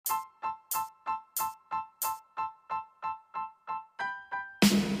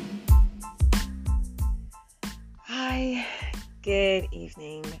Good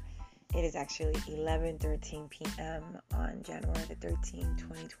evening. It is actually 11:13 p.m. on January the 13th,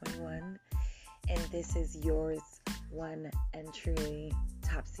 2021. And this is yours, one and truly,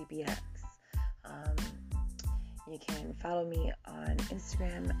 TopsyBx. You can follow me on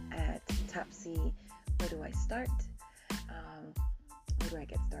Instagram at Topsy. Where do I start? Where do I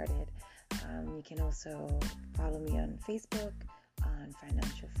get started? You can also follow me on Facebook on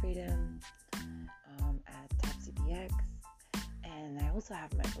Financial Freedom at TopsyBx. And I also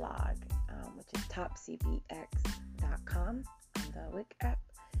have my blog, which is TopsyBx.com on the Wix app.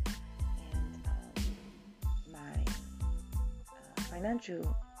 And my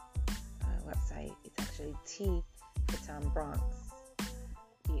financial website is actually T for Tom Bronx,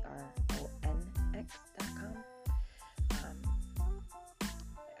 BRONX.com.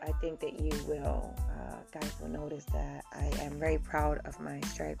 I think that you will, guys will notice that I am very proud of my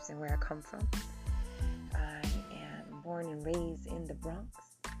stripes and where I come from. I am born and raised in the Bronx.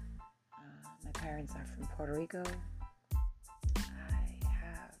 My parents are from Puerto Rico.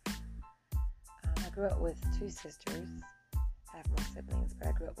 I grew up with two sisters. I have more siblings, but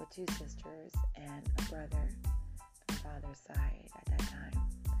I grew up with two sisters and a brother from father's side at that time.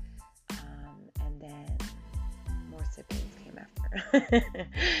 And then more siblings came after.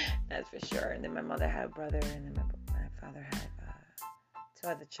 That's for sure. And then my mother had a brother, and then my father had two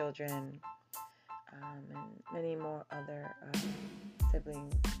other children, and many more other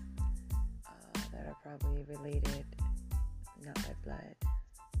siblings that are probably related, not by blood.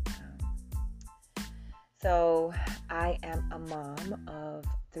 So I am a mom of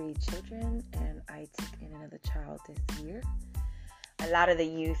 3 children, and I took in another child this year. A lot of the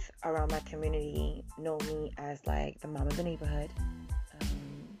youth around my community know me as like the mom of the neighborhood.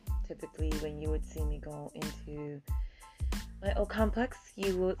 Typically, when you would see me go into my old complex,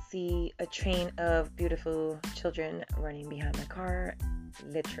 you would see a train of beautiful children running behind my car.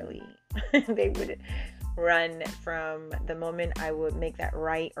 Literally, they would run from the moment I would make that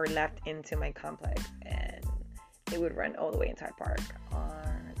right or left into my complex, and they would run all the way into Hyde Park,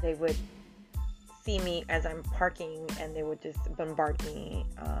 or they would see me as I'm parking and they would just bombard me.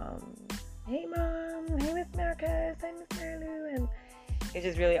 Hey mom, hey Miss Marcus, hey Miss Marilu, and it's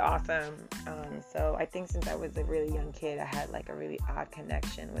just really awesome. So I think since I was a really young kid, I had like a really odd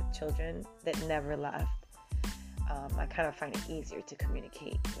connection with children that never left. I kind of find it easier to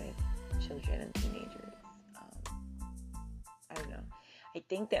communicate with children and teenagers. I don't know. I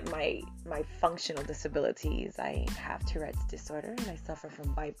think that my functional disabilities, I have Tourette's disorder and I suffer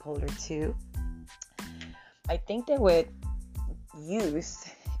from bipolar 2. I think that with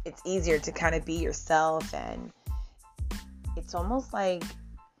youth, it's easier to kind of be yourself, and it's almost like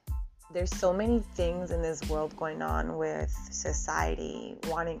there's so many things in this world going on with society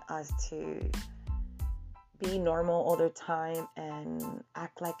wanting us to be normal all the time and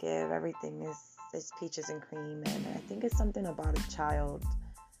act like if everything is peaches and cream. And I think it's something about a child,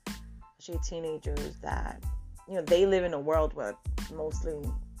 especially teenagers, that, they live in a world with mostly,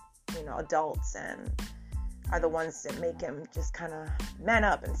 adults, and are the ones that make them just kind of man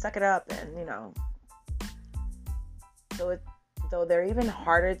up and suck it up, and, though they're even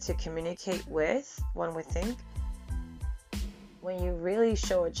harder to communicate with, one would think, when you really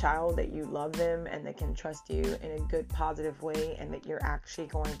show a child that you love them and they can trust you in a good, positive way, and that you're actually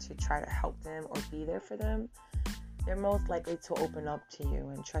going to try to help them or be there for them, they're most likely to open up to you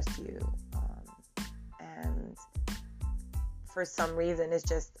and trust you. And for some reason, it's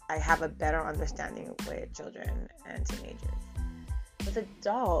just I have a better understanding with children and teenagers. With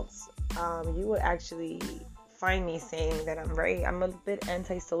adults, you would actually find me saying that I'm a bit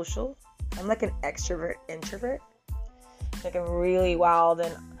antisocial. I'm like an extrovert introvert. Like I'm really wild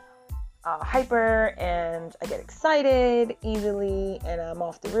and hyper, and I get excited easily, and I'm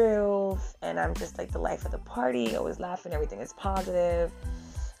off the roof, and I'm just like the life of the party, always laughing, everything is positive.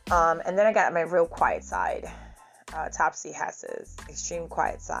 And then I got my real quiet side. Topsy has his extreme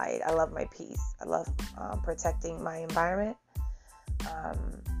quiet side. I love my peace. I love protecting my environment.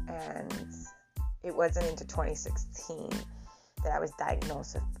 And it wasn't until 2016 that I was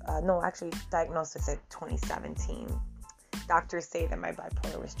diagnosed with, diagnosed with it 2017. Doctors say that my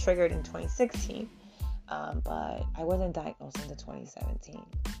bipolar was triggered in 2016, but I wasn't diagnosed until 2017.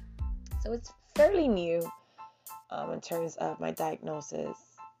 So it's fairly new in terms of my diagnosis.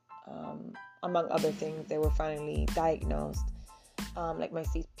 Among other things, they were finally diagnosed, like my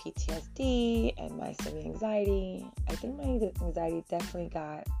PTSD and my severe anxiety. I think my anxiety definitely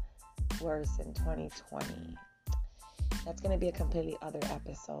got worse in 2020. That's going to be a completely other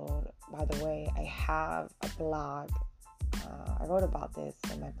episode. By the way, I have a blog. I wrote about this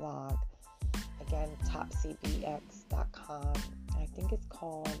in my blog. I again, TopsyBx.com. I think it's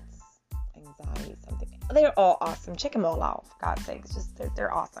called anxiety something. They're all awesome. Check them all out, for God's sakes. Just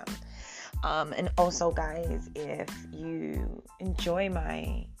they're awesome. And also, guys, if you enjoy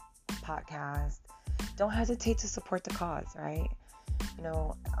my podcast, don't hesitate to support the cause, right?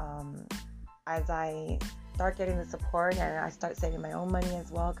 As I start getting the support and I start saving my own money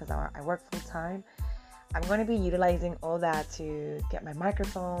as well, because I work full time, I'm going to be utilizing all that to get my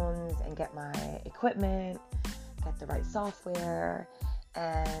microphones and get my equipment, get the right software,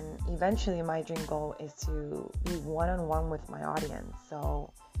 and eventually my dream goal is to be one-on-one with my audience.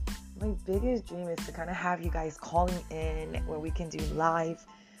 So my biggest dream is to kind of have you guys calling in where we can do live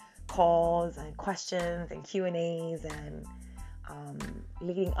calls and questions and Q&As and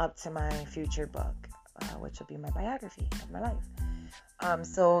leading up to my future book, which will be my biography of my life.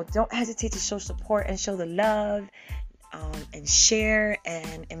 So don't hesitate to show support and show the love, and share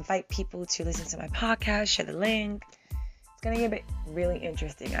and invite people to listen to my podcast, share the link. It's going to get really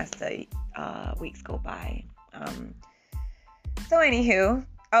interesting as the weeks go by. So anywho,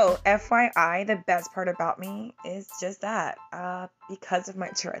 FYI, the best part about me is just that, because of my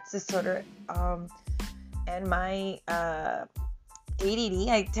Tourette's disorder and my ADD,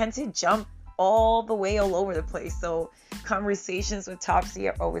 I tend to jump all over the place. So conversations with Topsy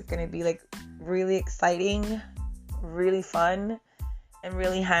are always going to be like really exciting, really fun, and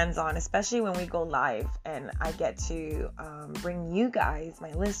really hands-on, especially when we go live and I get to bring you guys,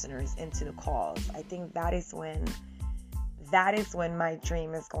 my listeners, into the calls. I think that is when my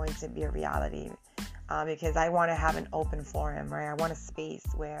dream is going to be a reality, because I want to have an open forum, right? I want a space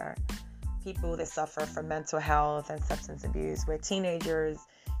where people that suffer from mental health and substance abuse, where teenagers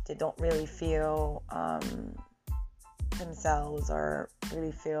that don't really feel themselves or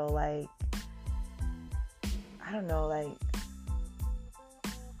really feel like, I don't know, like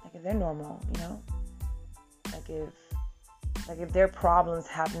if they're normal, like if their problems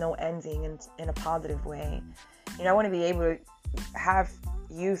have no ending in a positive way. I want to be able to have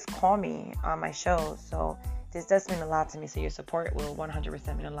youth call me on my show. So this does mean a lot to me. So your support will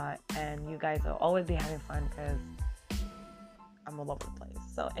 100% mean a lot. And you guys will always be having fun because I'm all over the place.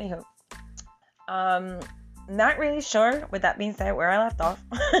 So anywho, not really sure, with that being said, where I left off.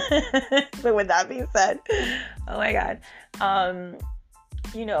 But with that being said, oh my God.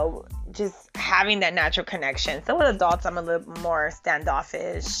 Just having that natural connection. So with adults, I'm a little more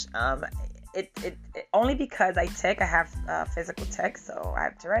standoffish. It only because I have physical tics. So I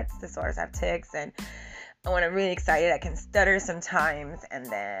have Tourette's disorders, I have tics, and when I'm really excited, I can stutter sometimes, and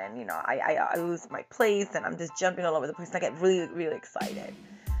then, I lose my place, and I'm just jumping all over the place, and I get really, really excited.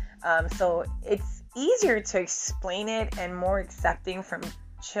 So it's easier to explain it and more accepting from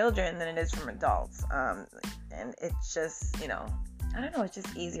children than it is from adults. And it's just, I don't know, it's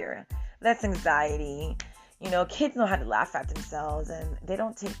just easier. Less anxiety. Kids know how to laugh at themselves, and they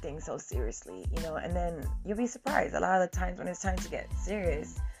don't take things so seriously, and then you'll be surprised. A lot of the times when it's time to get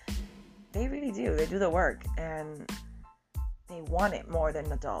serious, they really do. They do the work, and they want it more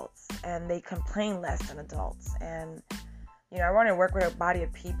than adults, and they complain less than adults. And, I want to work with a body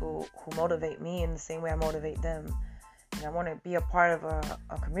of people who motivate me in the same way I motivate them. And I want to be a part of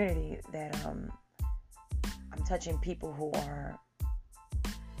a community that I'm touching people who are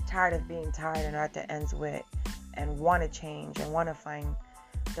tired of being tired and are at their ends with, and want to change and want to find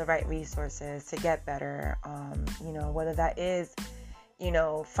the right resources to get better. Whether that is,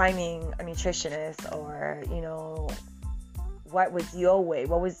 finding a nutritionist, or, what was your way?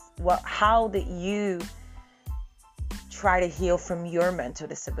 How did you try to heal from your mental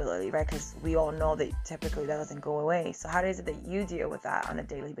disability, right? Because we all know that typically that doesn't go away. So how is it that you deal with that on a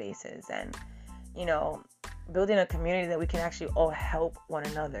daily basis? And, building a community that we can actually all help one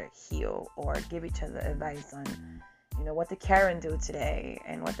another heal, or give each other advice on, what did Karen do today,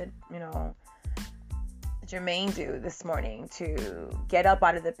 and what did, Jermaine do this morning to get up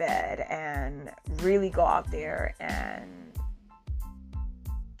out of the bed and really go out there and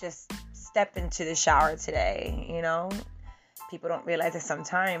just step into the shower today. People don't realize that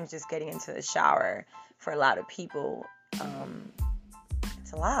sometimes just getting into the shower for a lot of people,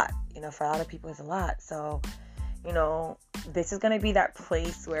 it's a lot. For a lot of people, it's a lot. So, this is going to be that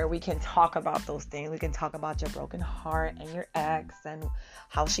place where we can talk about those things. We can talk about your broken heart and your ex, and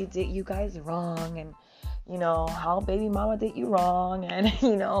how she did you guys wrong, and, how baby mama did you wrong, and,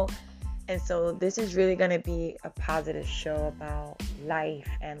 and so this is really going to be a positive show about life,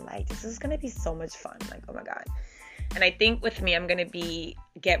 and this is going to be so much fun. Oh my God. And I think with me, I'm going to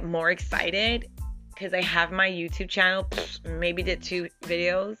get more excited because I have my YouTube channel, maybe did 2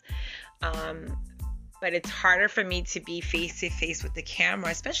 videos, but it's harder for me to be face to face with the camera,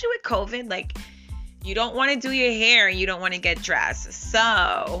 especially with COVID. You don't want to do your hair and you don't want to get dressed.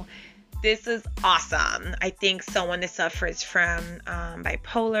 So this is awesome. I think someone that suffers from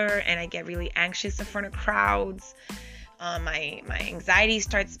bipolar, and I get really anxious in front of crowds. My anxiety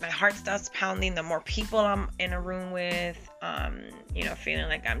starts, my heart starts pounding the more people I'm in a room with, feeling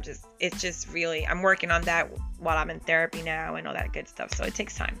like it's just really, I'm working on that while I'm in therapy now and all that good stuff. So it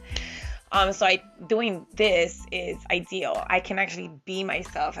takes time. Doing this is ideal. I can actually be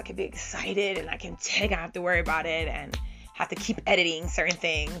myself. I can be excited and I don't have to worry about it and have to keep editing certain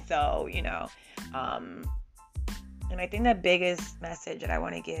things. So, and I think the biggest message that I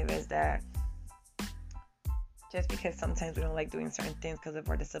want to give is that just because sometimes we don't like doing certain things because of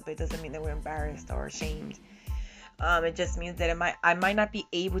our disability doesn't mean that we're embarrassed or ashamed. It just means that I might not be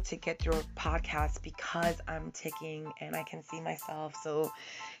able to get through a podcast because I'm ticking and I can see myself. So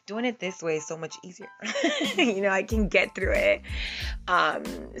doing it this way is so much easier. I can get through it.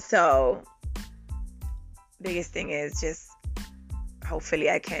 So biggest thing is just hopefully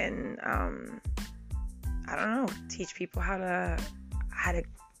I can, teach people how to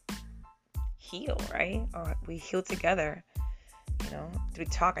heal, right? Or we heal together, through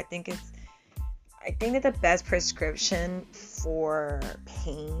talk. I think that the best prescription for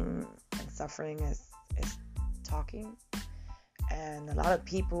pain and suffering is talking. And a lot of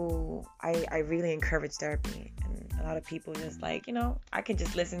people, I really encourage therapy. And a lot of people just like, I can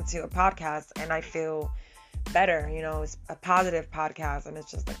just listen to a podcast and I feel better. It's a positive podcast and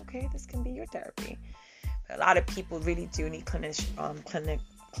it's just like, okay, this can be your therapy. But a lot of people really do need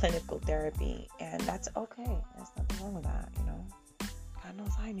clinical therapy, and that's okay. There's nothing wrong with that. God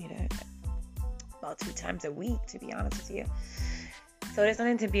knows I need it about 2 times a week, to be honest with you. So there's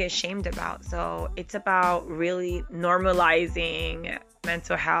nothing to be ashamed about. So it's about really normalizing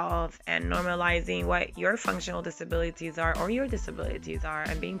mental health and normalizing what your functional disabilities are or your disabilities are,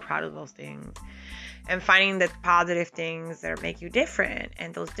 and being proud of those things and finding the positive things that make you different,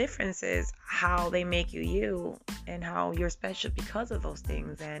 and those differences, how they make you you and how you're special because of those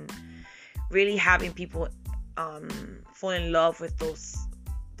things, and really having people fall in love with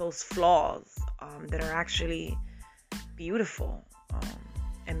those flaws that are actually beautiful,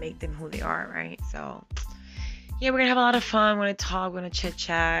 and make them who they are, right? So yeah, we're gonna have a lot of fun. We're gonna talk, we're gonna chit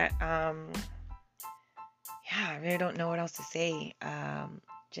chat. I really don't know what else to say. I'm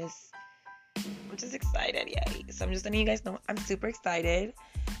just excited, yay. So I'm just letting you guys know I'm super excited,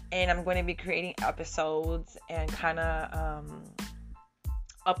 and I'm going to be creating episodes and kind of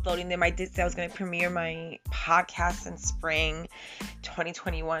uploading them. I did say I was going to premiere my podcast in spring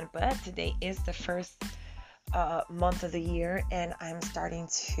 2021, but today is the first month of the year, and I'm starting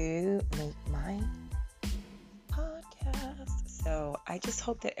to make my podcast. So I just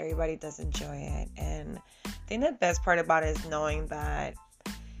hope that everybody does enjoy it, and I think the best part about it is knowing that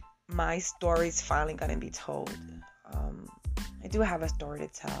my story's finally gonna be told. I do have a story to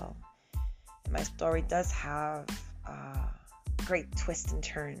tell, and my story does have great twists and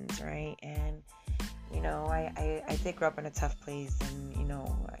turns, right? And I did grow up in a tough place, and it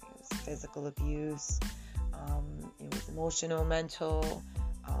was physical abuse, it was emotional, mental,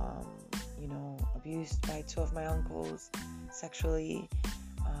 abused by 2 of my uncles sexually.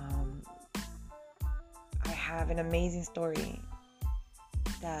 I have an amazing story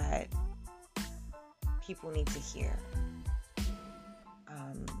that people need to hear.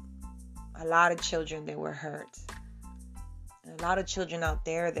 A lot of children that were hurt, and a lot of children out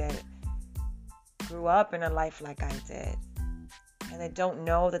there that grew up in a life like I did, and they don't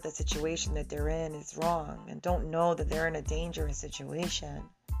know that the situation that they're in is wrong, and don't know that they're in a dangerous situation.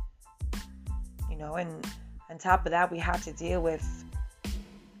 And on top of that, we have to deal with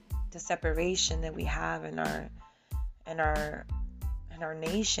the separation that we have in our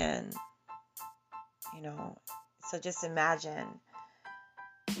nation. So just imagine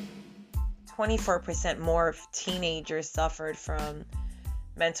 24% more of teenagers suffered from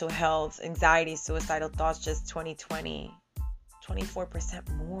mental health, anxiety, suicidal thoughts just 2020. 24%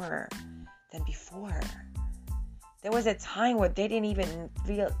 more than before. There was a time where they didn't even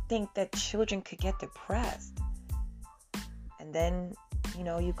think that children could get depressed. And then,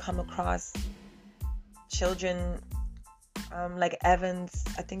 you come across children like Evans,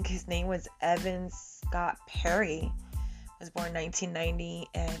 I think his name was Evans Scott Perry, was born in 1990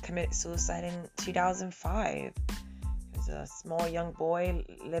 and committed suicide in 2005. He was a small young boy,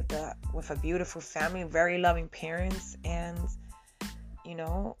 lived with a beautiful family, very loving parents, and,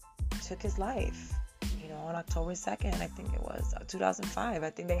 took his life, on October 2nd, I think it was, 2005. I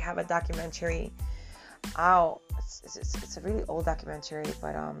think they have a documentary out. It's a really old documentary,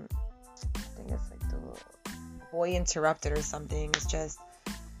 but I think it's like The Boy Interrupted or something. It's just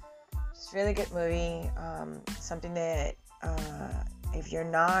It's a really good movie. Something that if you're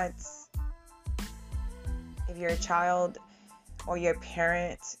a child or you're a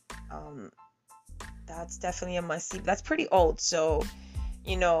parent, that's definitely a must-see. That's pretty old, so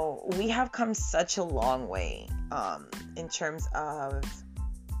we have come such a long way in terms of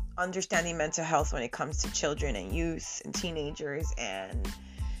understanding mental health when it comes to children and youth and teenagers, and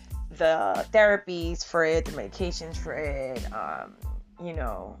the therapies for it, the medications for it,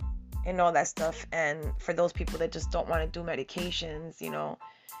 and all that stuff. And for those people that just don't want to do medications,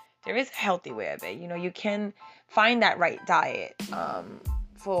 there is a healthy way of it. You can find that right diet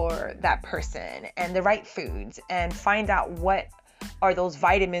for that person and the right foods, and find out what are those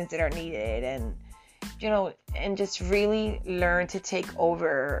vitamins that are needed, and and just really learn to take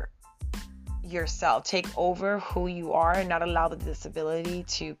over yourself, take over who you are, and not allow the disability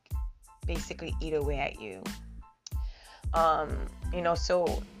to basically eat away at you.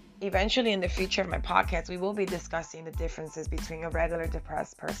 So eventually in the future of my podcast, we will be discussing the differences between a regular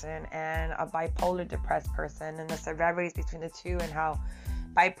depressed person and a bipolar depressed person, and the severities between the two, and how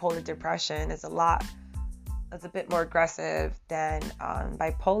bipolar depression is a bit more aggressive than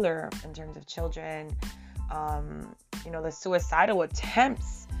bipolar in terms of children. The suicidal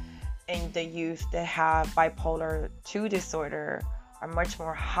attempts in the youth that have bipolar 2 disorder are much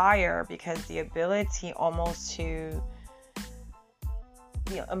more higher, because the ability almost to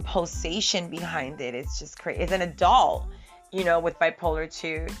impulsation behind it, it's just crazy. As an adult, with bipolar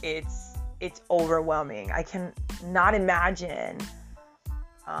 2, it's overwhelming. I can not imagine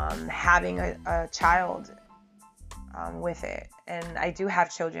having a child with it. And I do have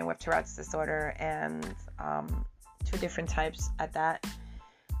children with Tourette's disorder, and 2 different types at that.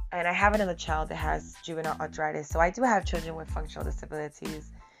 And I have another child that has juvenile arthritis. So I do have children with functional disabilities.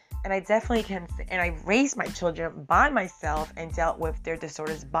 And I definitely can, and I raised my children by myself and dealt with their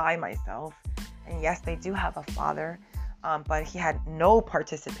disorders by myself. And yes, they do have a father, but he had no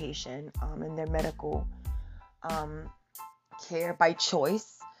participation in their medical care by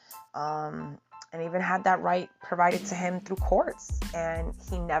choice. And even had that right provided to him through courts. And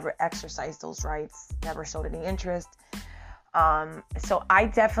he never exercised those rights, never showed any interest. So I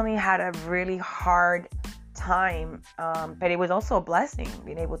definitely had a really hard time, but it was also a blessing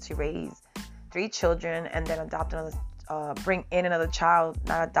being able to raise 3 children and then bring in another child,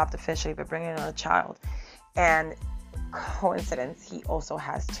 not adopt officially, but bring in another child. And coincidence, he also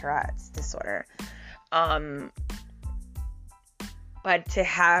has Tourette's disorder. But to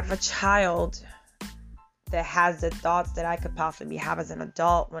have a child that has the thoughts that I could possibly have as an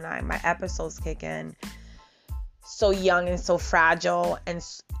adult when my episodes kick in, so young and so fragile and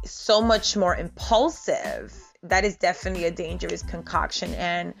so much more impulsive, that is definitely a dangerous concoction.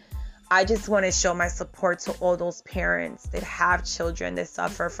 And I just want to show my support to all those parents that have children that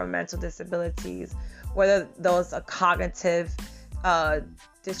suffer from mental disabilities, whether those are cognitive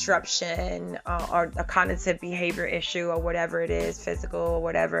disruption or a cognitive behavior issue or whatever it is, physical or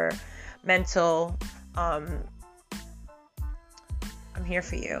whatever, mental. I'm here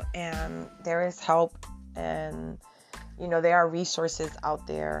for you, and there is help, and there are resources out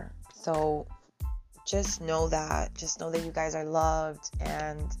there. So just know that you guys are loved.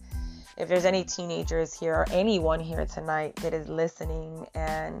 And if there's any teenagers here or anyone here tonight that is listening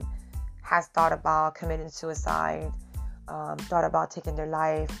and has thought about committing suicide, thought about taking their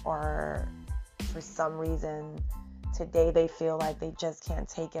life, or for some reason today they feel like they just can't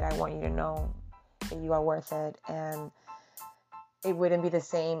take it, I want you to know that you are worth it. And it wouldn't be the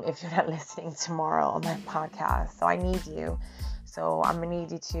same if you're not listening tomorrow on my podcast. So I need you. So I'm going to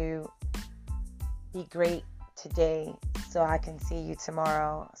need you to be great today so I can see you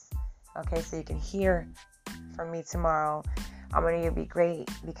tomorrow. Okay, so you can hear from me tomorrow. I'm going to need you to be great,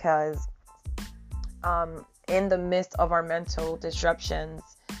 because in the midst of our mental disruptions,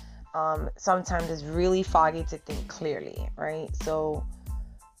 sometimes it's really foggy to think clearly, right? So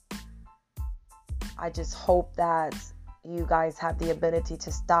I just hope that you guys have the ability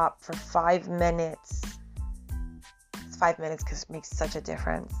to stop for 5 minutes. 5 minutes because it makes such a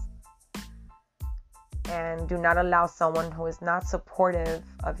difference. And do not allow someone who is not supportive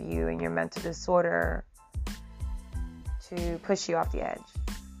of you and your mental disorder to push you off the edge.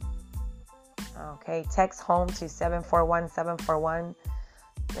 Okay, text home to 741-741.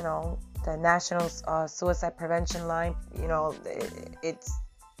 The National Suicide Prevention Line.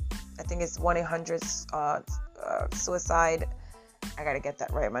 I think it's 1-800 suicide. I gotta get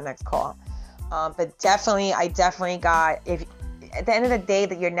that right. My next call. But definitely, I got, if at the end of the day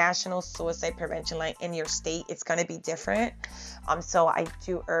that your National Suicide Prevention Line in your state, it's gonna be different. So I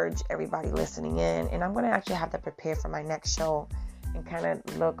do urge everybody listening in, and I'm gonna actually have that prepared for my next show, and kind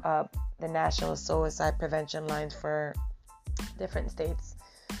of look up the national suicide prevention lines for different states.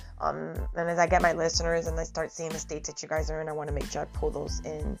 And as I get my listeners and I start seeing the states that you guys are in, I want to make sure I pull those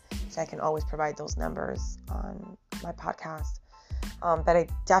in so I can always provide those numbers on my podcast. But I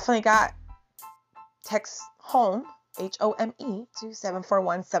definitely got text HOME, HOME, to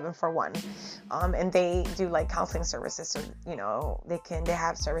 741-741. And they do like counseling services. So, they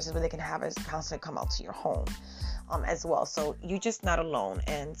have services where they can have a counselor come out to your home as well. So you're just not alone.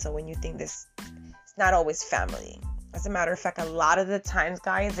 And so when you think this, it's not always family. As a matter of fact, a lot of the times,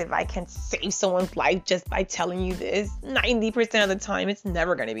 guys, if I can save someone's life just by telling you this, 90% of the time, it's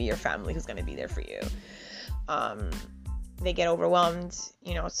never going to be your family who's going to be there for you. They get overwhelmed.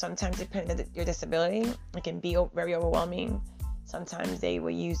 Sometimes depending on your disability, it can be very overwhelming. Sometimes they will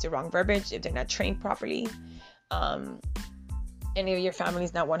use the wrong verbiage if they're not trained properly. And if your family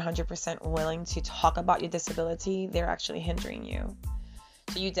is not 100% willing to talk about your disability, they're actually hindering you.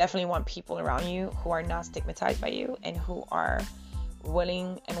 So you definitely want people around you who are not stigmatized by you and who are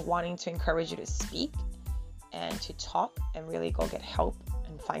willing and wanting to encourage you to speak and to talk and really go get help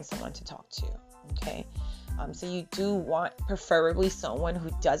and find someone to talk to. Okay. So you do want preferably someone who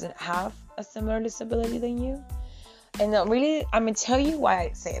doesn't have a similar disability than you. And really, I'm going to tell you why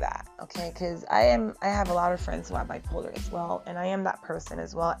I say that. Okay. Because I have a lot of friends who are bipolar as well. And I am that person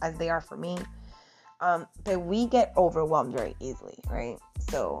as well as they are for me. But we get overwhelmed very easily, right?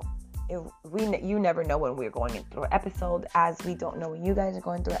 So you never know when we're going through an episode, as we don't know when you guys are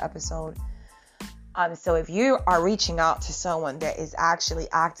going through an episode. So if you are reaching out to someone that is actually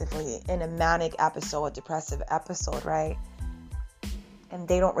actively in a manic episode, a depressive episode, right? And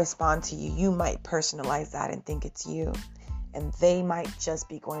they don't respond to you, you might personalize that and think it's you. And they might just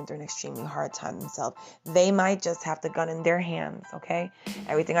be going through an extremely hard time themselves. They might just have the gun in their hands, okay?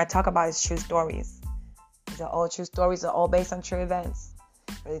 Everything I talk about is true stories. These are all true stories. They're all based on true events.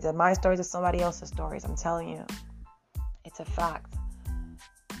 They're my stories or somebody else's stories. I'm telling you. It's a fact.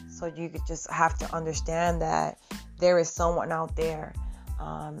 So you just have to understand that there is someone out there.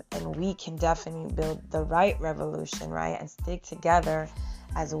 And we can definitely build the right revolution, right? And stick together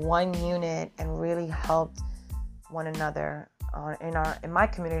as one unit and really help one another. In my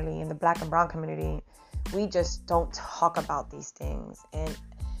community, in the Black and Brown community, we just don't talk about these things. And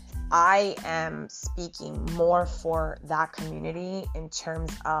I am speaking more for that community in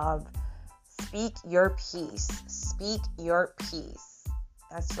terms of speak your piece. Speak your piece.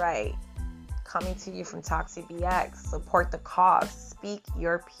 That's right. Coming to you from TopsyBx. Support the cause. Speak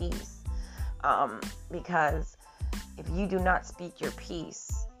your piece. Because if you do not speak your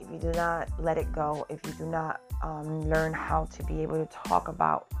piece, if you do not let it go, if you do not learn how to be able to talk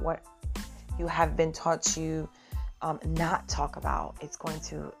about what you have been taught to not talk about, it's going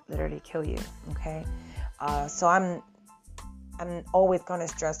to literally kill you. Okay. So I'm always going to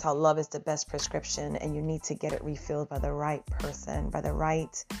stress how love is the best prescription, and you need to get it refilled by the right person, the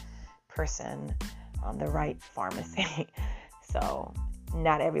right pharmacy. So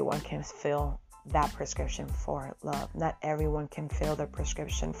not everyone can fill that prescription for love. Not everyone can fill the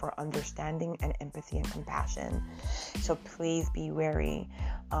prescription for understanding and empathy and compassion. So please be wary.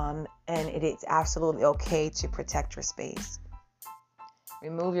 And it is absolutely okay to protect your space.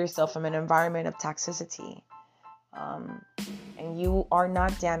 Remove yourself from an environment of toxicity. And you are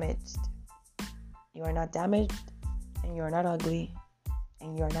not damaged. You are not damaged, and you are not ugly,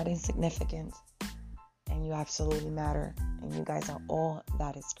 and you are not insignificant, and you absolutely matter, and you guys are all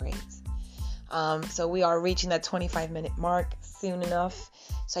that is great. So we are reaching that 25-minute mark soon enough.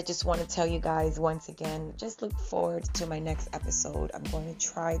 So I just want to tell you guys once again, just look forward to my next episode. I'm going to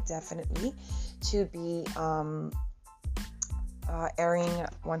try definitely to be airing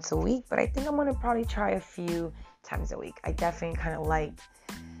once a week, but I think I'm going to probably try a few times a week. I definitely kind of like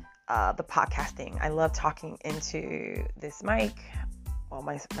the podcasting. I love talking into this mic. Well,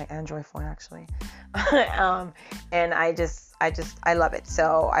 my Android phone actually. And I love it.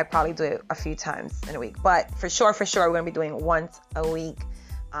 So I probably do it a few times in a week, but for sure, we're going to be doing once a week.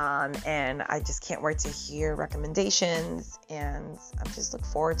 And I just can't wait to hear recommendations, and I just look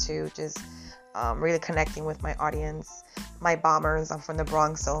forward to just really connecting with my audience, my bombers. I'm from the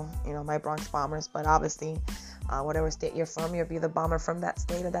Bronx, so my Bronx bombers, but obviously whatever state you're from, you'll be the bomber from that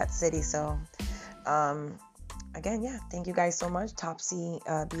state or that city. So again, thank you guys so much.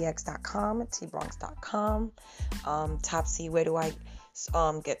 TopsyBx.com, tbronx.com. Topsy, where do I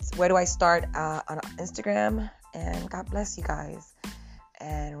start on Instagram? And God bless you guys.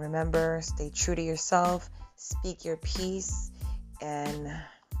 And remember, stay true to yourself, speak your piece, and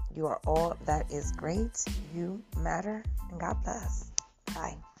you are all that is great. You matter, and God bless.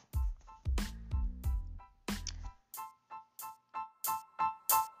 Bye.